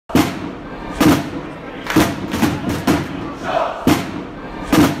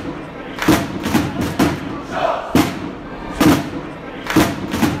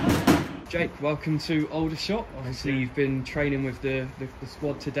Jake, welcome to Older Shot. Obviously you've been training with the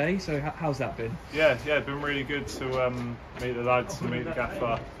squad today, so how's that been? Yeah, been really good to meet the lads and meet the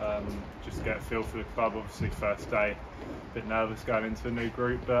gaffer, just to get a feel for the club. Obviously first day, a bit nervous going into a new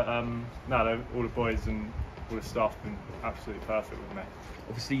group, but no, all the boys and all the staff have been absolutely perfect with me.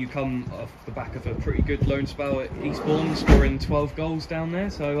 Obviously you come off the back of a pretty good loan spell at Eastbourne, scoring 12 goals down there,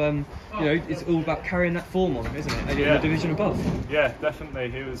 so you know, it's all about carrying that form on, isn't it, in the division above? Yeah,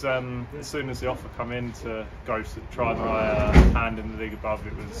 definitely. It was as soon as the offer come in to go to try my hand in the league above,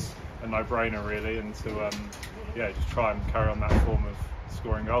 it was a no-brainer really, and to just try and carry on that form of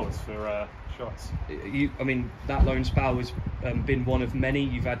scoring goals for Shots. I mean, that loan spell has been one of many.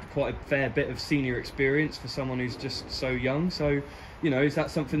 You've had quite a fair bit of senior experience for someone who's just so young, so you know, is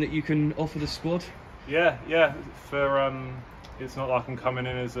that something that you can offer the squad? Yeah. For it's not like I'm coming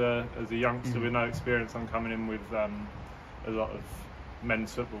in as a youngster with no experience. I'm coming in with a lot of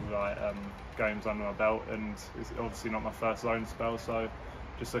men's football games under my belt, and it's obviously not my first loan spell, so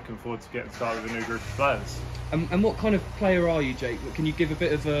just looking forward to getting started with a new group of players. And what kind of player are you, Jake? Can you give a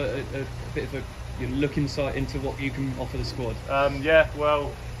bit of a look insight into what you can offer the squad?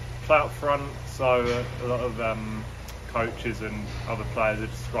 Well, play up front, so a lot of coaches and other players have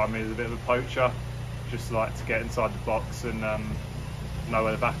described me as a bit of a poacher. Just like to get inside the box and know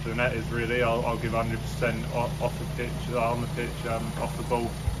where the back of the net is really. I'll give 100% off the pitch, on the pitch, off the ball,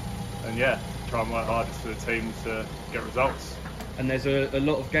 and try and work hardest for the team to get results. And there's a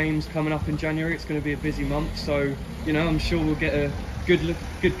lot of games coming up in January. It's going to be a busy month, so you know, I'm sure we'll get a good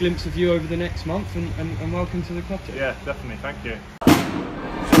glimpse of you over the next month, and welcome to the club, Jake. Yeah, definitely, thank you.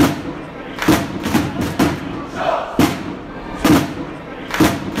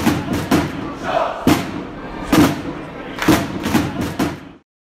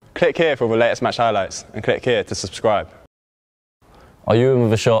 Click here for all the latest match highlights and click here to subscribe. Are you in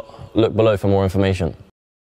with a shot? Look below for more information.